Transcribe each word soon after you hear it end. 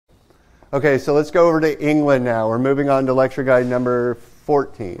Okay, so let's go over to England now. We're moving on to lecture guide number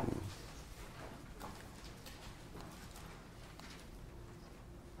 14.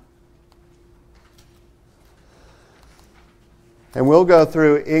 And we'll go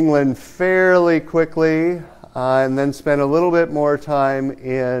through England fairly quickly and then spend a little bit more time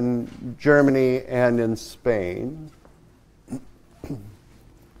in Germany and in Spain.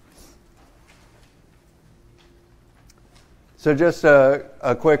 So just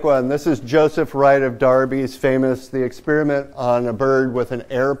a quick one. This is Joseph Wright of Derby's famous The Experiment on a Bird with an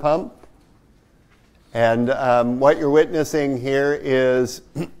Air Pump. And what you're witnessing here is,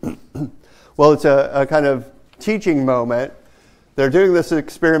 well, it's a kind of teaching moment. They're doing this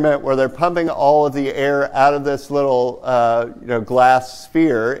experiment where they're pumping all of the air out of this little glass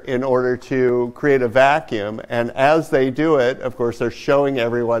sphere in order to create a vacuum. And as they do it, of course, they're showing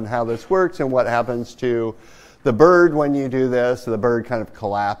everyone how this works and what happens to the bird when you do this. The bird kind of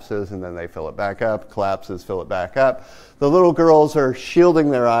collapses and then they fill it back up, collapses, fill it back up. The little girls are shielding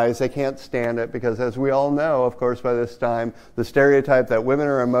their eyes. They can't stand it because, as we all know, of course, by this time, the stereotype that women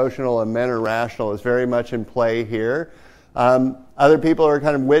are emotional and men are rational is very much in play here. Other people are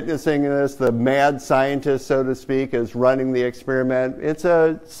kind of witnessing this. The mad scientist, so to speak, is running the experiment. It's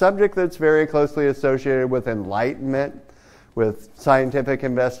a subject that's very closely associated with enlightenment, with scientific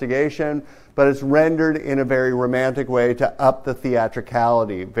investigation, but it's rendered in a very romantic way to up the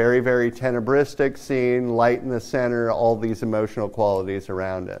theatricality. Very, very tenebristic scene, light in the center, all these emotional qualities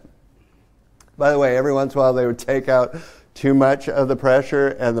around it. By the way, every once in a while they would take out too much of the pressure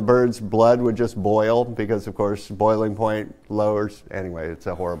and the bird's blood would just boil because, of course, boiling point lowers. Anyway, it's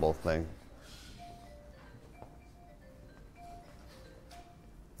a horrible thing.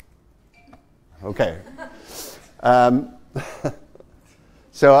 Okay.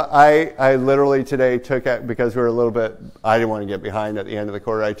 So I literally today took out, because we were a little bit, I didn't want to get behind at the end of the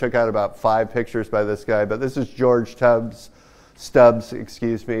quarter, I took out about 5 pictures by this guy, but this is George Stubbs,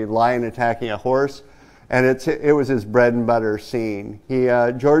 lion attacking a horse, and it was his bread and butter scene.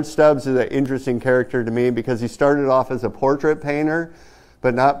 George Stubbs is an interesting character to me because he started off as a portrait painter,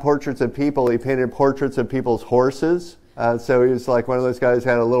 but not portraits of people. He painted portraits of people's horses. So he was like one of those guys who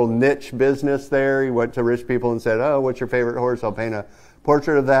had a little niche business there. He went to rich people and said, "Oh, what's your favorite horse? I'll paint a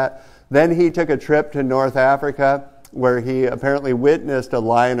portrait of that." Then he took a trip to North Africa where he apparently witnessed a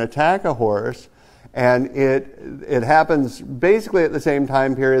lion attack a horse. And it happens basically at the same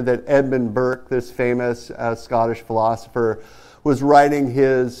time period that Edmund Burke, this famous Scottish philosopher, was writing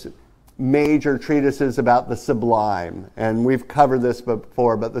his major treatises about the sublime. And we've covered this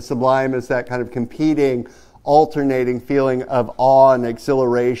before, but the sublime is that kind of competing, alternating feeling of awe and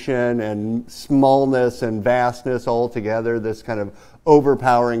exhilaration and smallness and vastness all together, this kind of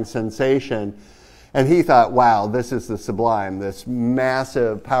overpowering sensation. And he thought, wow, this is the sublime, this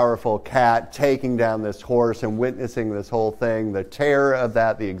massive, powerful cat taking down this horse and witnessing this whole thing, the terror of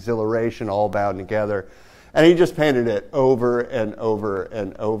that, the exhilaration, all bound together. And he just painted it over and over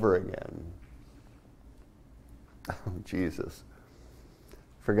and over again. Oh, Jesus.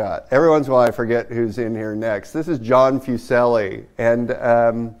 Forgot. Every once in a while I forget who's in here next. This is John Fuseli. And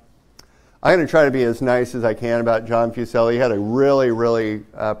I'm going to try to be as nice as I can about John Fuseli. He had a really, really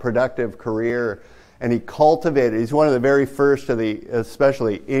productive career. And he cultivated, he's one of the very first of the,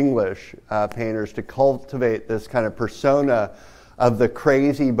 especially English painters, to cultivate this kind of persona of the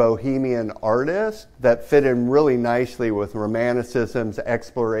crazy bohemian artist that fit in really nicely with Romanticism's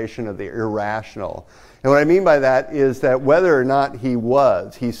exploration of the irrational. And what I mean by that is that whether or not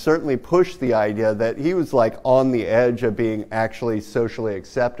he certainly pushed the idea that he was like on the edge of being actually socially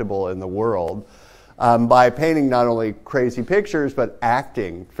acceptable in the world. By painting not only crazy pictures, but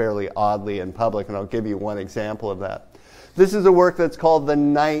acting fairly oddly in public. And I'll give you one example of that. This is a work that's called The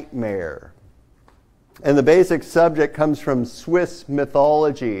Nightmare. And the basic subject comes from Swiss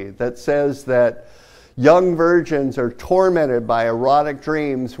mythology that says that young virgins are tormented by erotic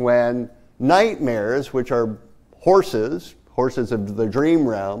dreams when nightmares, which are horses of the dream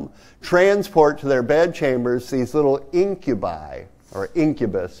realm, transport to their bedchambers these little incubi, or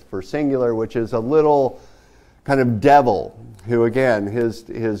incubus for singular, which is a little kind of devil who, again,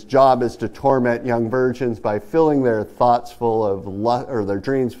 his job is to torment young virgins by filling their thoughts full of their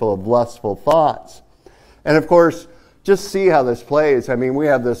dreams full of lustful thoughts. And of course, just see how this plays. I mean, we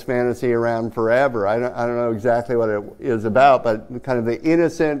have this fantasy around forever. I don't know exactly what it is about, but kind of the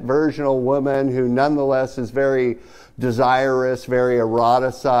innocent virginal woman who nonetheless is very desirous, very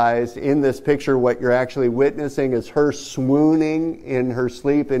eroticized. In this picture, what you're actually witnessing is her swooning in her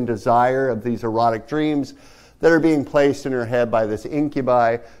sleep in desire of these erotic dreams. that are being placed in her head by this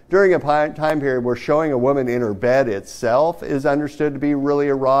incubi during a time period where showing a woman in her bed itself is understood to be really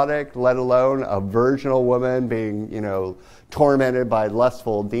erotic, let alone a virginal woman being, tormented by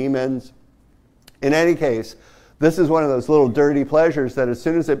lustful demons. In any case, this is one of those little dirty pleasures that as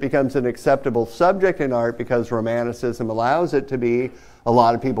soon as it becomes an acceptable subject in art, because Romanticism allows it to be, a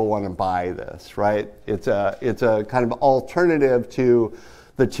lot of people want to buy this, right? It's a kind of alternative to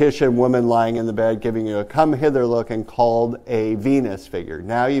the Titian woman lying in the bed giving you a come hither look and called a Venus figure.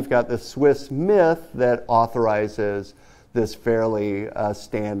 Now you've got the Swiss myth that authorizes this fairly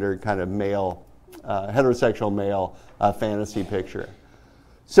standard kind of male, heterosexual male fantasy picture.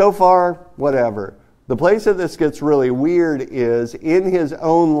 So far, whatever. The place that this gets really weird is in his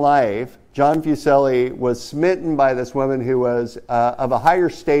own life, John Fuseli was smitten by this woman who was of a higher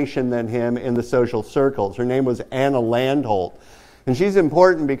station than him in the social circles. Her name was Anna Landholt. And she's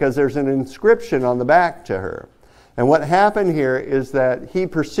important because there's an inscription on the back to her. And what happened here is that he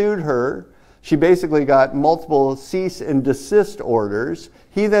pursued her. She basically got multiple cease and desist orders.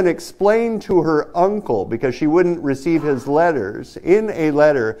 He then explained to her uncle, because she wouldn't receive his letters, in a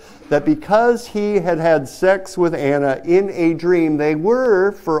letter, that because he had had sex with Anna in a dream, they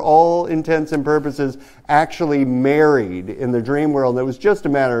were, for all intents and purposes, actually married in the dream world. It was just a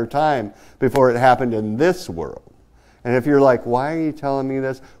matter of time before it happened in this world. And if you're like, why are you telling me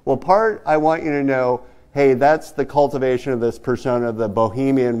this? Well, part, I want you to know, hey, that's the cultivation of this persona of the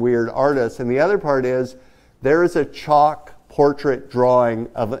bohemian weird artist. And the other part is, there is a chalk portrait drawing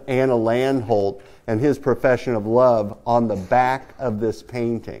of Anna Landholt and his profession of love on the back of this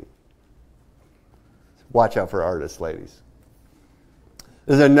painting. Watch out for artists, ladies.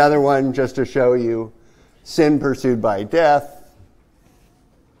 There's another one just to show you, Sin Pursued by Death.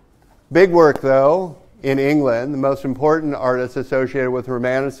 Big work, though. In England, the most important artist associated with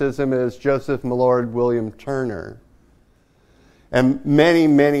Romanticism is Joseph Millard William Turner. And many,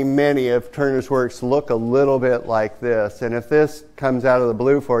 many, many of Turner's works look a little bit like this. And if this comes out of the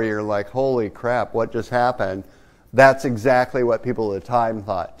blue for you, you're like, holy crap, what just happened? That's exactly what people at the time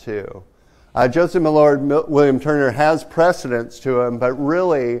thought too. Joseph Millard William Turner has precedence to him, but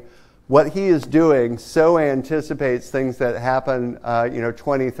really what he is doing so anticipates things that happen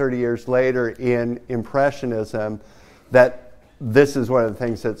 20, 30 years later in Impressionism, that this is one of the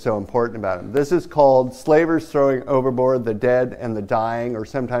things that's so important about him. This is called Slavers Throwing Overboard the Dead and the Dying, or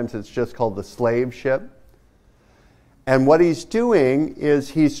sometimes it's just called the Slave Ship. And what he's doing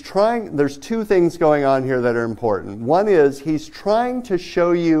is there's two things going on here that are important. One is he's trying to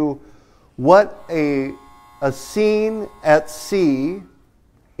show you what a scene at sea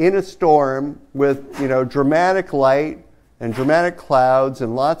in a storm with dramatic light and dramatic clouds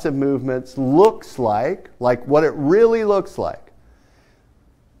and lots of movements looks like what it really looks like.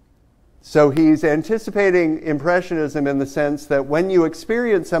 So he's anticipating Impressionism in the sense that when you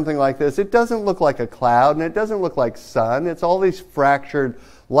experience something like this, it doesn't look like a cloud and it doesn't look like sun. It's all these fractured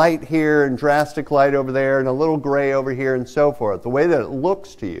light here and drastic light over there and a little gray over here and so forth, the way that it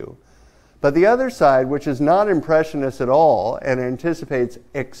looks to you. But the other side, which is not Impressionist at all and anticipates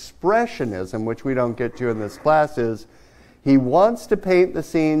Expressionism, which we don't get to in this class, is he wants to paint the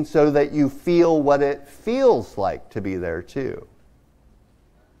scene so that you feel what it feels like to be there too.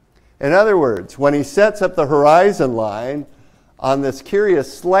 In other words, when he sets up the horizon line on this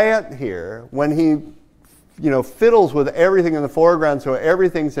curious slant here, when he fiddles with everything in the foreground so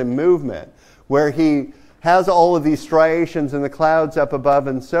everything's in movement, where he has all of these striations in the clouds up above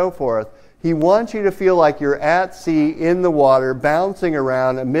and so forth, he wants you to feel like you're at sea in the water, bouncing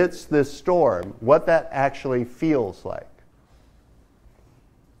around amidst this storm, what that actually feels like,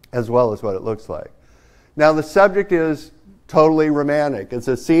 as well as what it looks like. Now, the subject is totally romantic. It's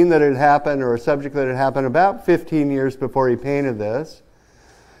a scene that had happened, or a subject that had happened about 15 years before he painted this.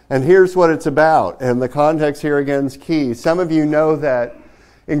 And here's what it's about. And the context here again is key. Some of you know that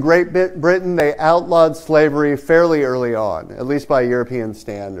in Great Britain, they outlawed slavery fairly early on, at least by European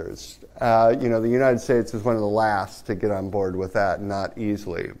standards. The United States is one of the last to get on board with that, not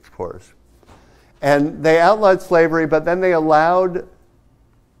easily, of course. And they outlawed slavery, but then they allowed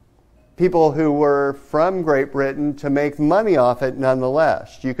people who were from Great Britain to make money off it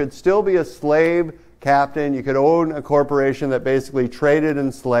nonetheless. You could still be a slave captain. You could own a corporation that basically traded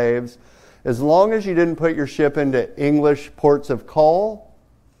in slaves. As long as you didn't put your ship into English ports of call,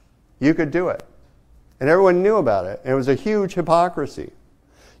 you could do it. And everyone knew about it. And it was a huge hypocrisy.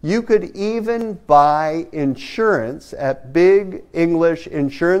 You could even buy insurance at big English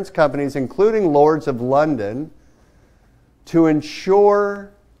insurance companies, including Lloyd's of London, to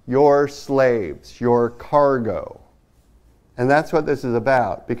insure your slaves, your cargo. And that's what this is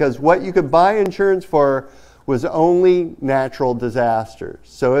about. Because what you could buy insurance for was only natural disasters.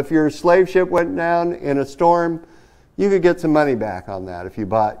 So if your slave ship went down in a storm, you could get some money back on that if you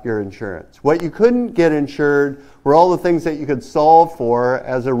bought your insurance. What you couldn't get insured were all the things that you could solve for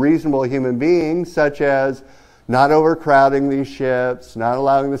as a reasonable human being, such as not overcrowding these ships, not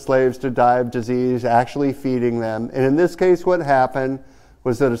allowing the slaves to die of disease, actually feeding them. And in this case, what happened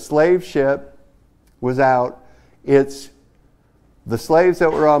was that a slave ship was out. The slaves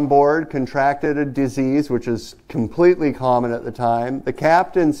that were on board contracted a disease, which is completely common at the time. The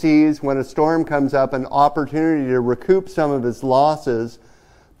captain sees, when a storm comes up, an opportunity to recoup some of his losses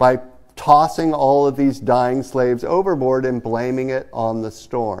by tossing all of these dying slaves overboard and blaming it on the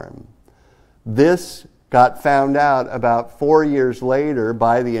storm. This got found out about 4 years later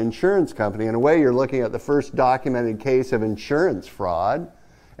by the insurance company. In a way, you're looking at the first documented case of insurance fraud,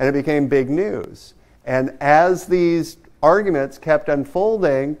 and it became big news. And as these arguments kept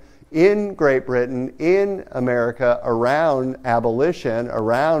unfolding in Great Britain, in America, around abolition,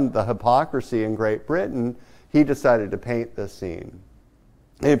 around the hypocrisy in Great Britain, he decided to paint this scene.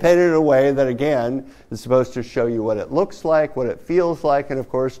 And he painted it in a way that, again, is supposed to show you what it looks like, what it feels like, and of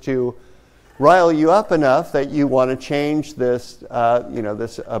course to rile you up enough that you want to change this,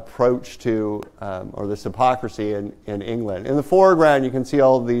 this approach to, or this hypocrisy in England. In the foreground, you can see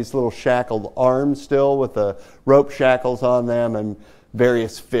all of these little shackled arms still with the rope shackles on them and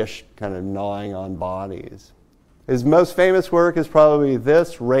various fish kind of gnawing on bodies. His most famous work is probably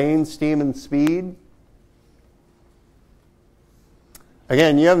this, Rain, Steam, and Speed.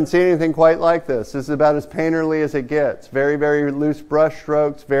 Again, you haven't seen anything quite like this. This is about as painterly as it gets. Very, very loose brush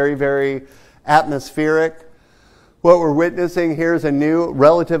strokes, very, very atmospheric. What we're witnessing here is a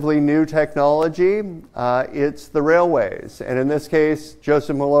relatively new technology. It's the railways. And in this case,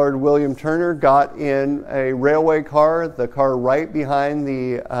 Joseph Millard William Turner got in a railway car, the car right behind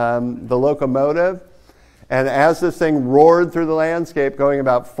the locomotive. And as this thing roared through the landscape, going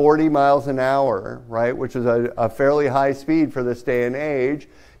about 40 miles an hour, right, which is a fairly high speed for this day and age,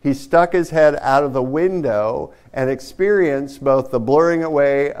 he stuck his head out of the window and experienced both the blurring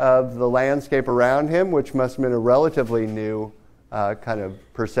away of the landscape around him, which must have been a relatively new kind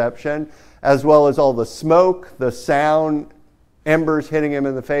of perception, as well as all the smoke, the sound, embers hitting him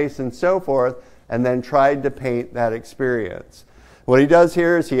in the face, and so forth, and then tried to paint that experience. What he does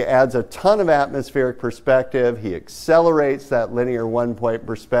here is he adds a ton of atmospheric perspective. He accelerates that linear one-point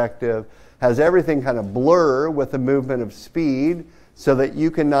perspective, has everything kind of blur with the movement of speed, so that you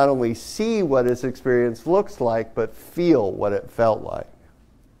can not only see what his experience looks like, but feel what it felt like.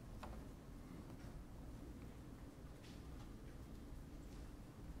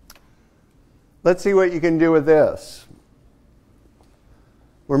 Let's see what you can do with this.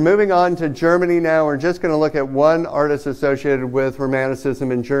 We're moving on to Germany now. We're just going to look at one artist associated with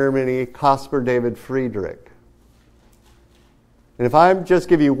Romanticism in Germany, Caspar David Friedrich. And if I just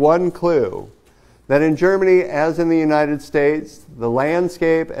give you one clue, that in Germany, as in the United States, the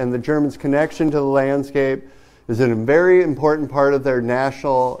landscape and the Germans' connection to the landscape is a very important part of their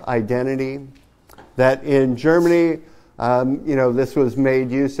national identity. That in Germany, this was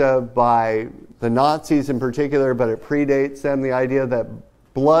made use of by the Nazis in particular, but it predates them, the idea that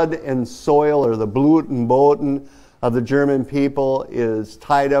blood and soil, or the Blut und Boden of the German people, is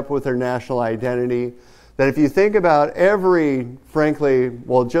tied up with their national identity. That if you think about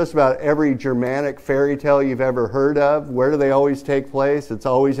just about every Germanic fairy tale you've ever heard of, where do they always take place? It's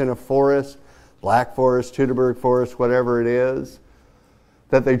always in a forest, Black Forest, Teutoburg Forest, whatever it is.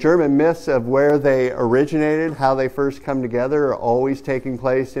 That the German myths of where they originated, how they first come together, are always taking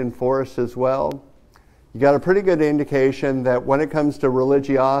place in forests as well. You got a pretty good indication that when it comes to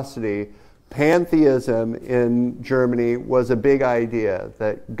religiosity, pantheism in Germany was a big idea,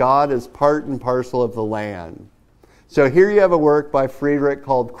 that God is part and parcel of the land. So here you have a work by Friedrich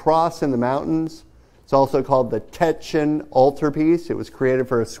called Cross in the Mountains. It's also called the Tetchen altarpiece. It was created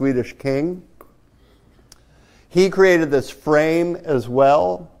for a Swedish king. He created this frame as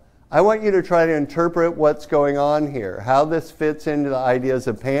well. I want you to try to interpret what's going on here, how this fits into the ideas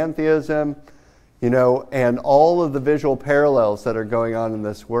of pantheism, and all of the visual parallels that are going on in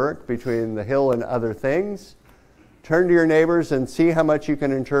this work between the hill and other things. Turn to your neighbors and see how much you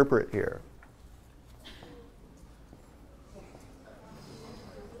can interpret here.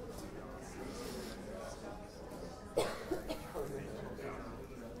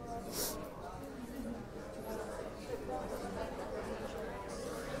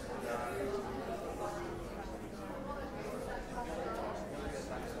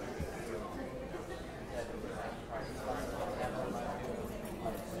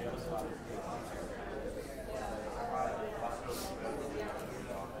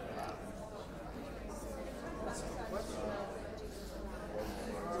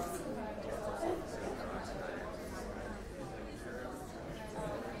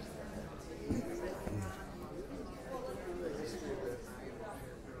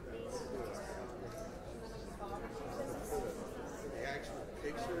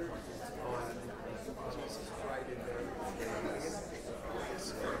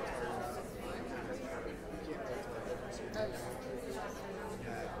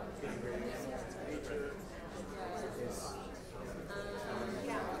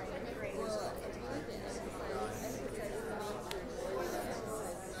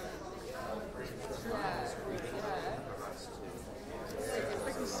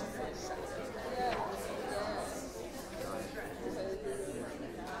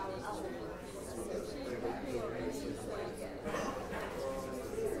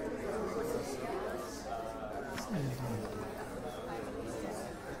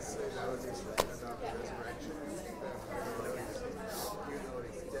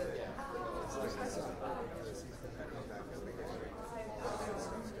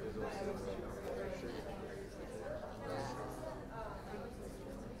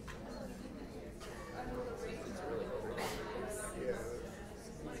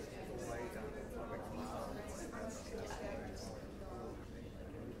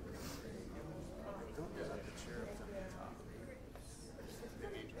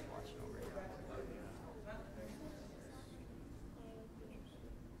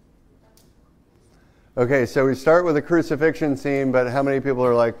 Okay, so we start with a crucifixion scene, but how many people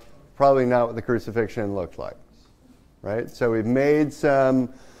are like, probably not what the crucifixion looked like, right? So we've made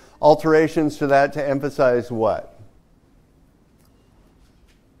some alterations to that to emphasize what?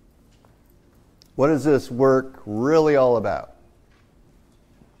 What is this work really all about?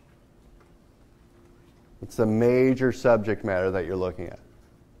 What's the major subject matter that you're looking at?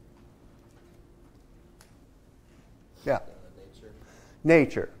 Yeah.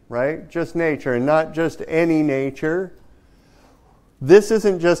 Nature, right? Just nature, and not just any nature. This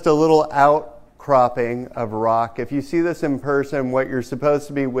isn't just a little outcropping of rock. If you see this in person, what you're supposed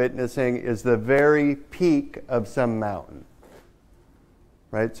to be witnessing is the very peak of some mountain.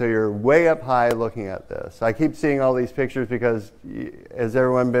 Right? So you're way up high looking at this. I keep seeing all these pictures because has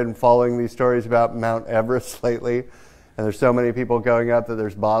everyone been following these stories about Mount Everest lately? And there's so many people going up that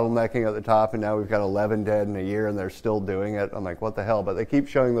there's bottlenecking at the top, and now we've got 11 dead in a year and they're still doing it. I'm like, what the hell? But they keep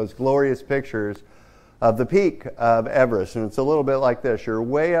showing those glorious pictures of the peak of Everest. And it's a little bit like this. You're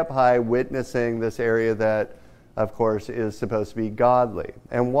way up high witnessing this area that, of course, is supposed to be godly.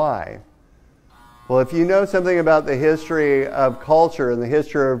 And why? Well, if you know something about the history of culture and the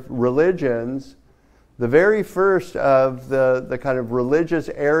history of religions, the very first of the kind of religious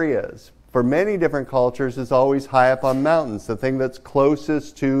areas for many different cultures is always high up on mountains, the thing that's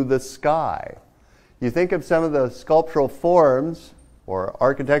closest to the sky. You think of some of the sculptural forms or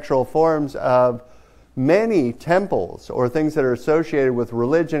architectural forms of many temples or things that are associated with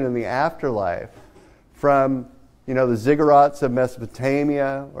religion in the afterlife, from, the ziggurats of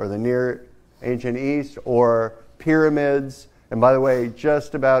Mesopotamia or the Near Ancient East, or pyramids. And by the way,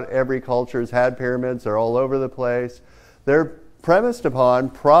 just about every culture has had pyramids. They're all over the place. They're premised upon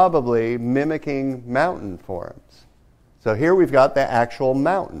probably mimicking mountain forms. So here we've got the actual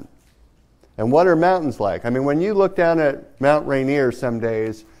mountain. And what are mountains like? I mean, when you look down at Mount Rainier some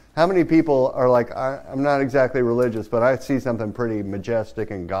days, how many people are like, I'm not exactly religious, but I see something pretty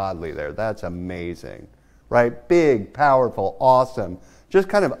majestic and godly there. That's amazing, right? Big, powerful, awesome. Just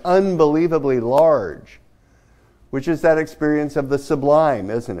kind of unbelievably large, which is that experience of the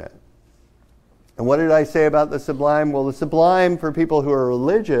sublime, isn't it? And what did I say about the sublime? Well, the sublime for people who are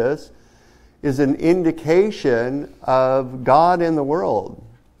religious is an indication of God in the world.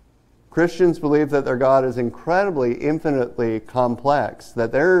 Christians believe that their God is incredibly, infinitely complex,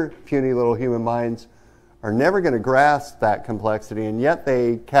 that their puny little human minds are never going to grasp that complexity, and yet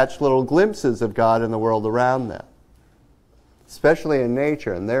they catch little glimpses of God in the world around them, especially in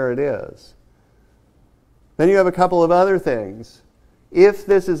nature, and there it is. Then you have a couple of other things. If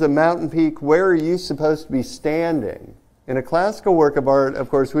this is a mountain peak, where are you supposed to be standing? In a classical work of art, of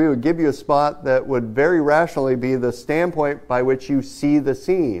course, we would give you a spot that would very rationally be the standpoint by which you see the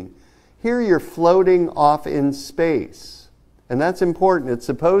scene. Here you're floating off in space, and that's important. It's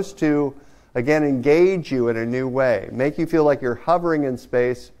supposed to, again, engage you in a new way, make you feel like you're hovering in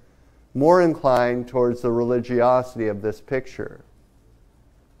space, more inclined towards the religiosity of this picture.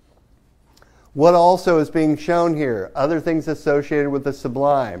 What also is being shown here? Other things associated with the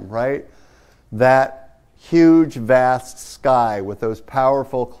sublime, right? That huge, vast sky with those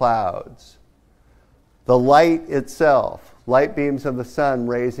powerful clouds. The light itself, light beams of the sun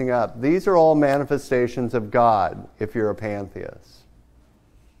raising up. These are all manifestations of God if you're a pantheist.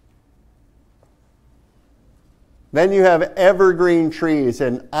 Then you have evergreen trees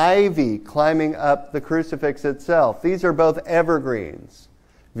and ivy climbing up the crucifix itself. These are both evergreens.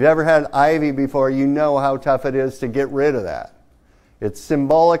 If you've ever had ivy before, you know how tough it is to get rid of that. It's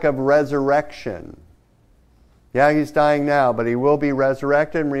symbolic of resurrection. Yeah, he's dying now, but he will be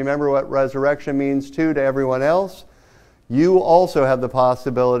resurrected. And remember what resurrection means too to everyone else. You also have the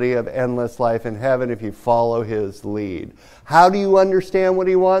possibility of endless life in heaven if you follow his lead. How do you understand what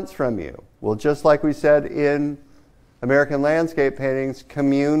he wants from you? Well, just like we said in American landscape paintings,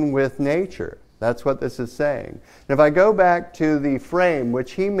 commune with nature. That's what this is saying. And if I go back to the frame,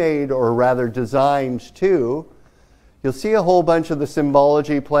 which he made, or rather designed to, you'll see a whole bunch of the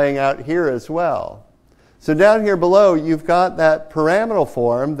symbology playing out here as well. So down here below, you've got that pyramidal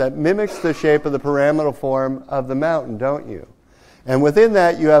form that mimics the shape of the pyramidal form of the mountain, don't you? And within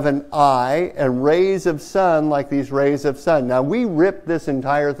that, you have an eye and rays of sun like these rays of sun. Now, we ripped this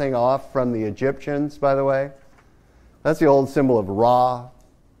entire thing off from the Egyptians, by the way. That's the old symbol of Ra.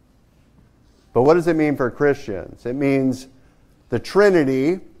 But what does it mean for Christians? It means the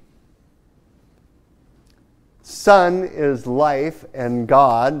Trinity. Sun is life and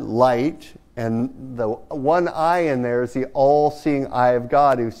God, light. And the one eye in there is the all-seeing eye of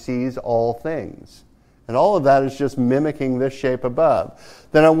God who sees all things. And all of that is just mimicking this shape above.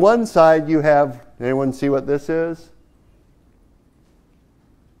 Then on one side you have, anyone see what this is?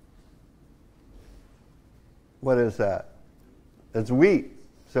 What is that? It's wheat.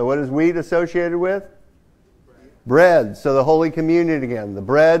 So what is wheat associated with? Bread. So the Holy Communion again. The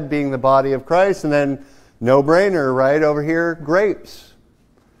bread being the body of Christ, and then no-brainer, right over here, grapes.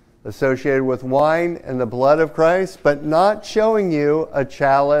 Associated with wine and the blood of Christ, but not showing you a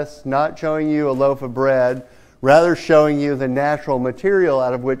chalice, not showing you a loaf of bread, rather showing you the natural material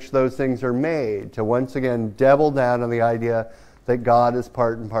out of which those things are made, to once again double down on the idea that God is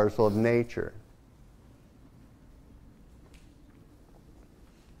part and parcel of nature.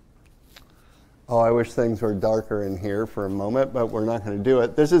 Oh, I wish things were darker in here for a moment, but we're not going to do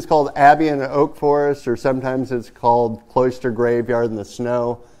it. This is called Abbey in an Oak Forest, or sometimes it's called Cloister Graveyard in the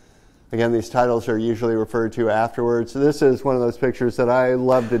Snow. Again, these titles are usually referred to afterwards. So this is one of those pictures that I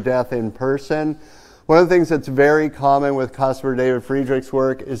love to death in person. One of the things that's very common with Caspar David Friedrich's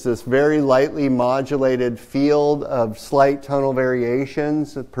work is this very lightly modulated field of slight tonal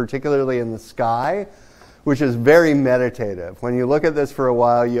variations, particularly in the sky, which is very meditative. When you look at this for a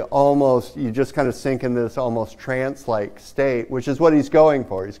while, you just kind of sink in this almost trance-like state, which is what he's going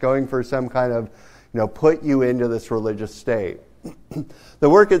for. He's going for some kind of, put you into this religious state. The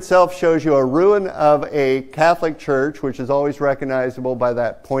work itself shows you a ruin of a Catholic church, which is always recognizable by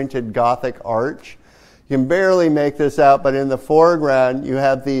that pointed Gothic arch. You can barely make this out, but in the foreground you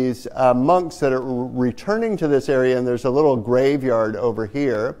have these monks that are returning to this area, and there's a little graveyard over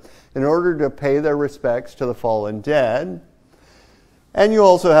here in order to pay their respects to the fallen dead. And you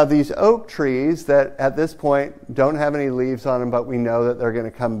also have these oak trees that at this point don't have any leaves on them, but we know that they're going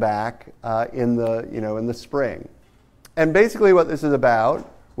to come back in the spring. And basically what this is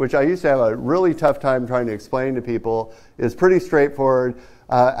about, which I used to have a really tough time trying to explain to people, is pretty straightforward.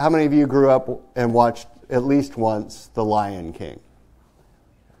 How many of you grew up and watched at least once The Lion King?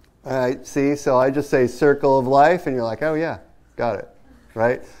 All right, see, so I just say circle of life, and you're like, oh yeah, got it,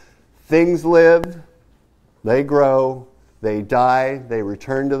 right? Things live, they grow, they die, they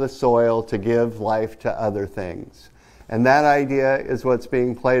return to the soil to give life to other things. And that idea is what's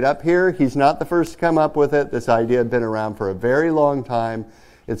being played up here. He's not the first to come up with it. This idea had been around for a very long time.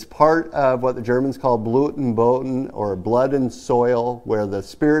 It's part of what the Germans call Blut und Boden, or blood and soil, where the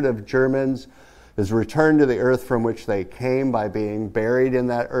spirit of Germans is returned to the earth from which they came by being buried in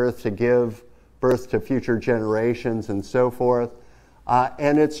that earth to give birth to future generations and so forth.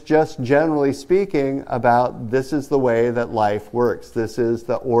 And it's just generally speaking about this is the way that life works. This is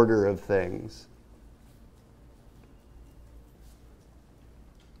the order of things.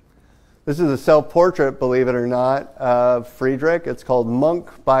 This is a self-portrait, believe it or not, of Friedrich. It's called Monk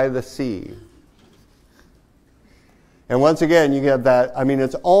by the Sea. And once again, you get that,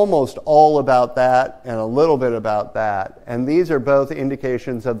 it's almost all about that and a little bit about that. And these are both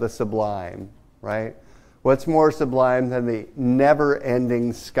indications of the sublime, right? What's more sublime than the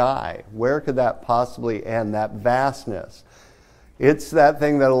never-ending sky? Where could that possibly end, that vastness? It's that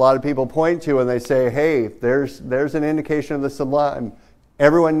thing that a lot of people point to when they say, hey, there's an indication of the sublime.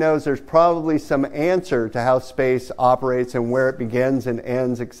 Everyone knows there's probably some answer to how space operates and where it begins and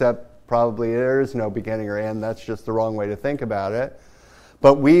ends, except probably there is no beginning or end. That's just the wrong way to think about it.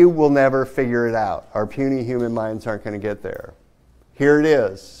 But we will never figure it out. Our puny human minds aren't going to get there. Here it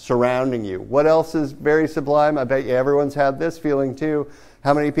is, surrounding you. What else is very sublime? I bet you everyone's had this feeling too.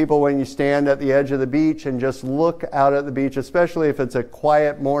 How many people, when you stand at the edge of the beach and just look out at the beach, especially if it's a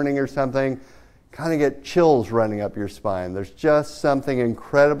quiet morning or something, kind of get chills running up your spine. There's just something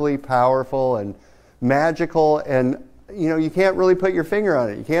incredibly powerful and magical, and you can't really put your finger on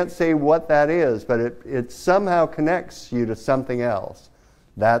it. You can't say what that is, but it somehow connects you to something else.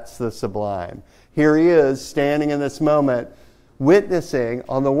 That's the sublime. Here he is standing in this moment, witnessing,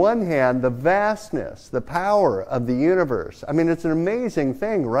 on the one hand, the vastness, the power of the universe. It's an amazing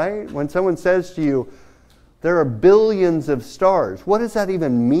thing, right? When someone says to you, there are billions of stars. What does that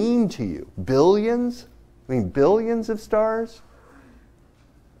even mean to you? Billions? Billions of stars?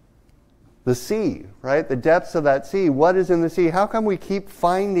 The sea, right? The depths of that sea. What is in the sea? How come we keep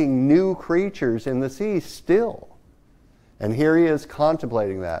finding new creatures in the sea still? And here he is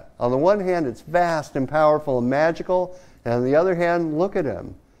contemplating that. On the one hand, it's vast and powerful and magical. And on the other hand, look at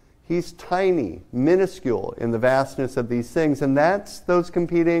him. He's tiny, minuscule in the vastness of these things. And that's those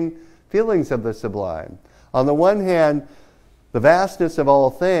competing feelings of the sublime. On the one hand, the vastness of all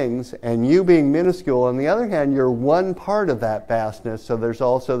things, and you being minuscule. On the other hand, you're one part of that vastness, so there's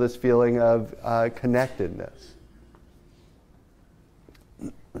also this feeling of connectedness.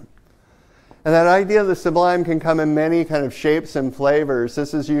 And that idea of the sublime can come in many kind of shapes and flavors.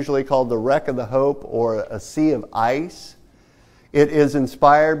 This is usually called the Wreck of the Hope, or a sea of ice. It is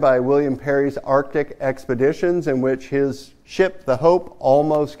inspired by William Perry's Arctic expeditions, in which his ship, the Hope,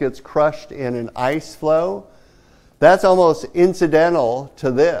 almost gets crushed in an ice floe. That's almost incidental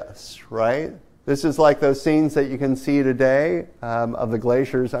to this, right? This is like those scenes that you can see today of the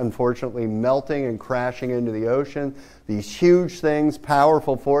glaciers unfortunately melting and crashing into the ocean. These huge things,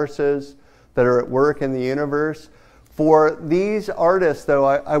 powerful forces that are at work in the universe. For these artists, though,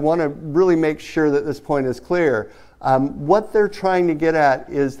 I want to really make sure that this point is clear. What they're trying to get at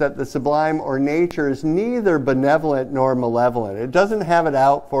is that the sublime or nature is neither benevolent nor malevolent. It doesn't have it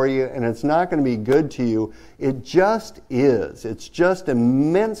out for you, and it's not going to be good to you. It just is. It's just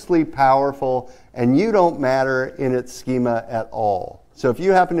immensely powerful, and you don't matter in its schema at all. So if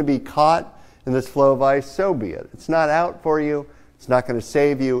you happen to be caught in this flow of ice, so be it. It's not out for you. It's not going to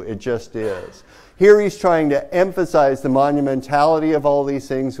save you. It just is. Here he's trying to emphasize the monumentality of all these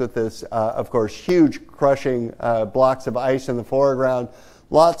things with this, of course, huge crushing blocks of ice in the foreground,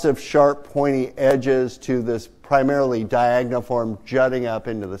 lots of sharp, pointy edges to this primarily diagonal form jutting up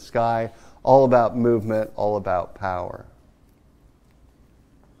into the sky, all about movement, all about power.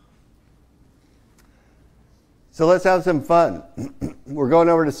 So let's have some fun. We're going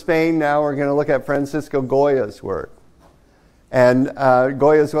over to Spain now. We're going to look at Francisco Goya's work. And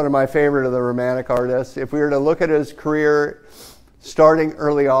Goya is one of my favorite of the Romantic artists. If we were to look at his career starting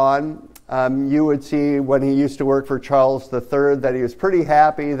early on, you would see when he used to work for Charles III that he was pretty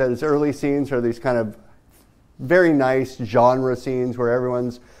happy that his early scenes are these kind of very nice genre scenes where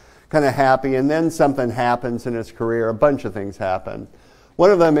everyone's kind of happy, and then something happens in his career. A bunch of things happen.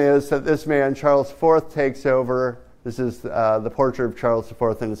 One of them is that this man, Charles IV, takes over. This is the portrait of Charles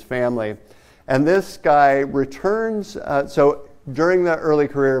IV and his family. And this guy returns, so during the early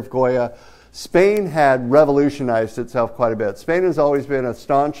career of Goya, Spain had revolutionized itself quite a bit. Spain has always been a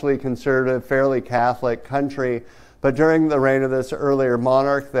staunchly conservative, fairly Catholic country, but during the reign of this earlier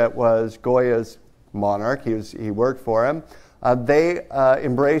monarch that was Goya's monarch, he worked for him, they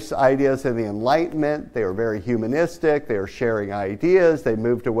embraced ideas of the Enlightenment. They were very humanistic. They were sharing ideas. They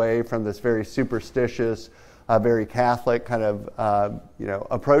moved away from this very superstitious, very Catholic kind of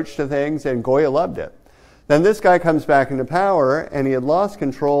approach to things, and Goya loved it. Then this guy comes back into power, and he had lost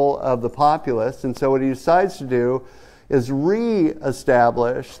control of the populace, and so what he decides to do is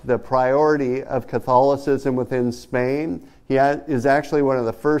re-establish the priority of Catholicism within Spain. He is actually one of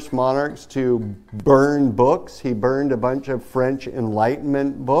the first monarchs to burn books. He burned a bunch of French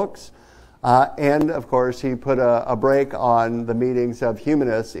Enlightenment books. And, of course, he put a break on the meetings of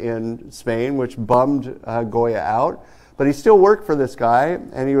humanists in Spain, which bummed Goya out. But he still worked for this guy,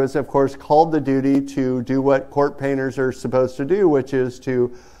 and he was, of course, called the duty to do what court painters are supposed to do, which is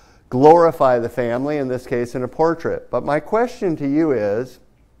to glorify the family, in this case in a portrait. But my question to you is,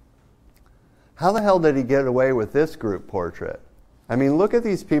 how the hell did he get away with this group portrait? I mean, look at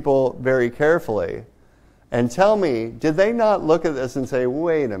these people very carefully, and tell me, did they not look at this and say,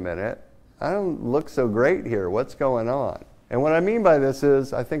 wait a minute, I don't look so great here. What's going on? And what I mean by this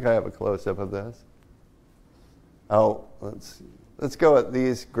is, I think I have a close-up of this. Oh, let's go at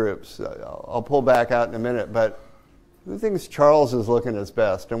these groups. I'll pull back out in a minute, but who thinks Charles is looking his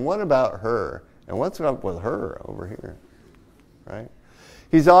best? And what about her? And what's up with her over here? Right?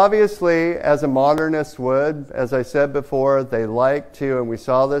 He's obviously, as a modernist would, as I said before, they like to, and we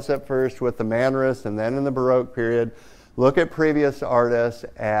saw this at first with the Mannerists and then in the Baroque period, look at previous artists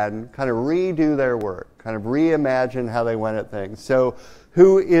and kind of redo their work, kind of reimagine how they went at things. So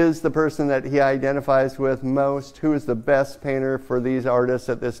who is the person that he identifies with most? Who is the best painter for these artists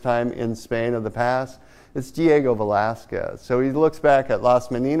at this time in Spain of the past? It's Diego Velázquez. So he looks back at Las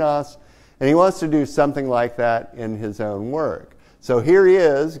Meninas, and he wants to do something like that in his own work. So here he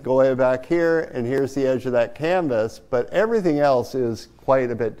is, Goya back here, and here's the edge of that canvas, but everything else is quite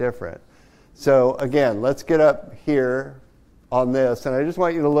a bit different. So again, let's get up here on this, and I just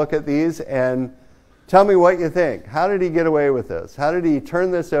want you to look at these and tell me what you think. How did he get away with this? How did he turn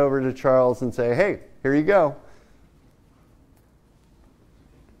this over to Charles and say, hey, here you go?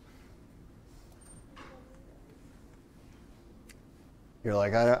 You're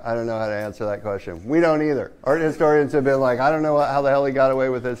like, I don't know how to answer that question. We don't either. Art historians have been like, I don't know how the hell he got away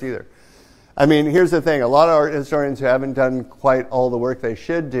with this either. I mean, here's the thing. A lot of art historians who haven't done quite all the work they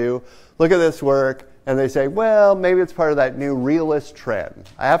should do look at this work and they say, well, maybe it's part of that new realist trend.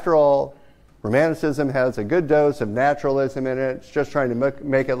 After all, Romanticism has a good dose of naturalism in it. It's just trying to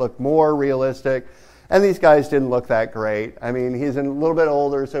make it look more realistic. And these guys didn't look that great. I mean, he's a little bit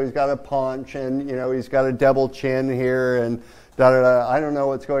older, so he's got a paunch and, he's got a double chin here and da-da-da. I don't know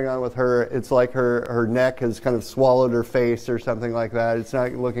what's going on with her. It's like her neck has kind of swallowed her face or something like that. It's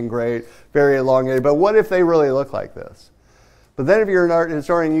not looking great, very elongated. But what if they really look like this? But But then if you're an art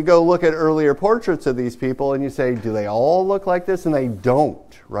historian, you go look at earlier portraits of these people and you say, do they all look like this? And they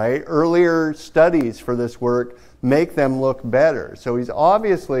don't, right? Earlier studies for this work make them look better. So he's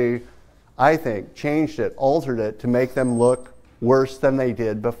obviously, I think, changed it, altered it to make them look worse than they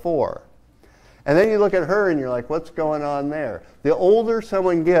did before. And then you look at her and you're like, what's going on there? The older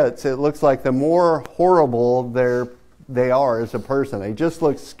someone gets, it looks like the more horrible they are as a person. They just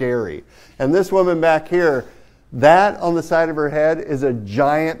look scary. And this woman back here, that on the side of her head is a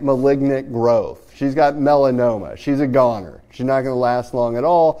giant malignant growth. She's got melanoma. She's a goner. She's not going to last long at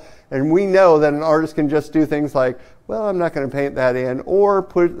all. And we know that an artist can just do things like, well, I'm not going to paint that in, or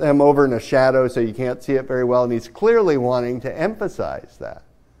put them over in a shadow so you can't see it very well. And he's clearly wanting to emphasize that.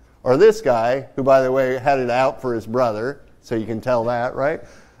 Or this guy, who, by the way, had it out for his brother, so you can tell that, right?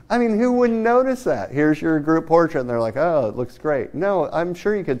 I mean, who wouldn't notice that? Here's your group portrait, and they're like, oh, it looks great. No, I'm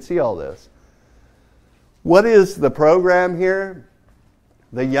sure you could see all this. What is the program here?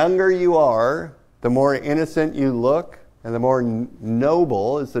 The younger you are, the more innocent you look, and the more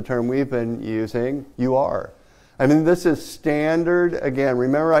noble, is the term we've been using, you are. I mean, this is standard. Again,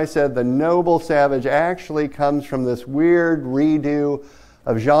 remember I said the noble savage actually comes from this weird redo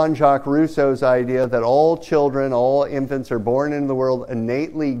of Jean-Jacques Rousseau's idea that all children, all infants are born into the world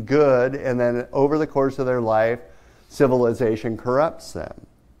innately good, and then over the course of their life, civilization corrupts them.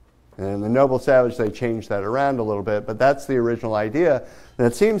 And in the noble savage, they changed that around a little bit, but that's the original idea, and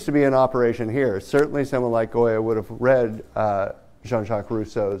it seems to be in operation here. Certainly someone like Goya would have read Jean-Jacques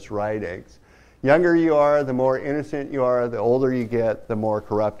Rousseau's writings. Younger you are, the more innocent you are. The older you get, the more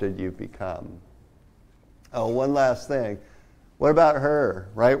corrupted you become. Oh, one last thing. What about her,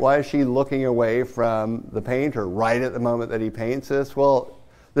 right? Why is she looking away from the painter right at the moment that he paints this? Well,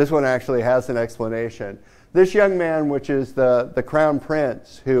 this one actually has an explanation. This young man, which is the crown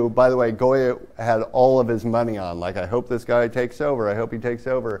prince, who, by the way, Goya had all of his money on, like, I hope this guy takes over, I hope he takes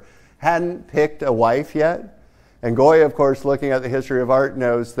over, hadn't picked a wife yet. And Goya, of course, looking at the history of art,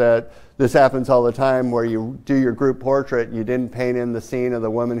 knows that this happens all the time where you do your group portrait, you didn't paint in the scene of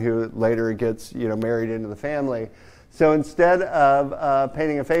the woman who later gets, married into the family. So instead of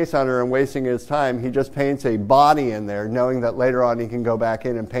painting a face on her and wasting his time, he just paints a body in there, knowing that later on he can go back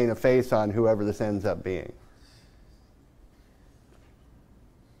in and paint a face on whoever this ends up being.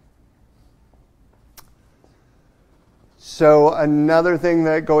 So another thing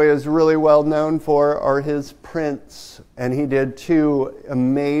that Goya is really well known for are his prints. And he did 2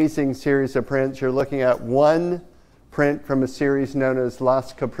 amazing series of prints. You're looking at one print from a series known as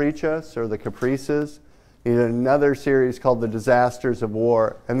Las Caprichas, or the Caprices. He did another series called The Disasters of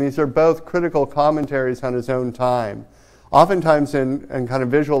War. And these are both critical commentaries on his own time, oftentimes in kind of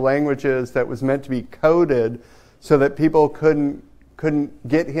visual languages that was meant to be coded so that people couldn't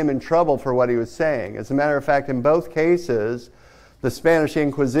get him in trouble for what he was saying. As a matter of fact, in both cases, the Spanish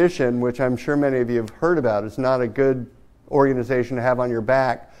Inquisition, which I'm sure many of you have heard about, is not a good organization to have on your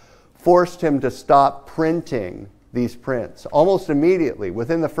back, forced him to stop printing these prints. Almost immediately,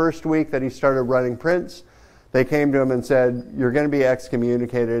 within the first week that he started running prints, they came to him and said, you're going to be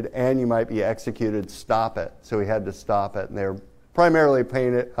excommunicated and you might be executed. Stop it. So he had to stop it. And they were primarily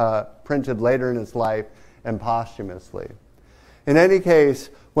printed later in his life and posthumously. In any case,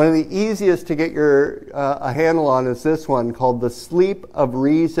 one of the easiest to get a handle on is this one called The Sleep of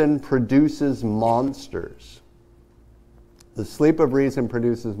Reason Produces Monsters. The Sleep of Reason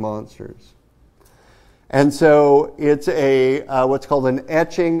Produces Monsters. And so it's what's called an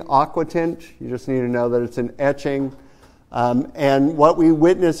etching aquatint. You just need to know that it's an etching. And what we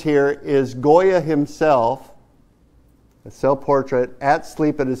witness here is Goya himself, a self-portrait, at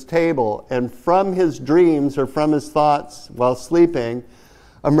sleep at his table. And from his dreams or from his thoughts while sleeping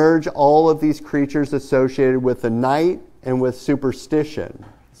emerge all of these creatures associated with the night and with superstition,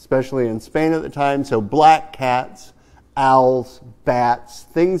 especially in Spain at the time. So black cats, owls, bats,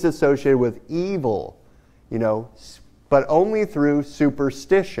 things associated with evil, but only through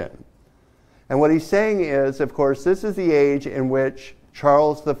superstition. And what he's saying is, of course, this is the age in which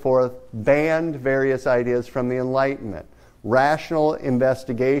Charles IV banned various ideas from the Enlightenment. Rational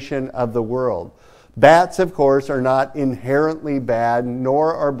investigation of the world. Bats, of course, are not inherently bad,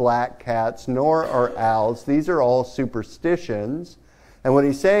 nor are black cats, nor are owls. These are all superstitions. And what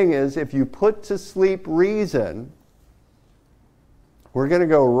he's saying is, if you put to sleep reason, we're going to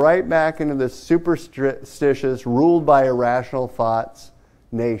go right back into this superstitious, ruled by irrational thoughts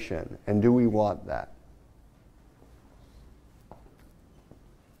nation. And do we want that?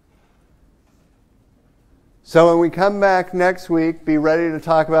 So when we come back next week, be ready to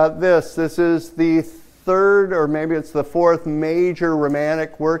talk about this. This is the third, or maybe it's the fourth major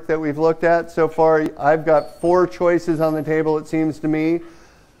Romantic work that we've looked at so far. I've got 4 choices on the table, it seems to me.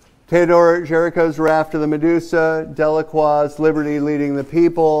 Theodore Géricault's Raft of the Medusa, Delacroix's Liberty Leading the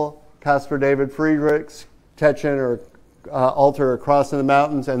People, Caspar David Friedrich's Techen or Altar Across in the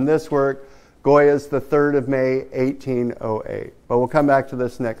Mountains, and this work, Goya's the 3rd of May, 1808. But we'll come back to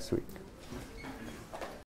this next week.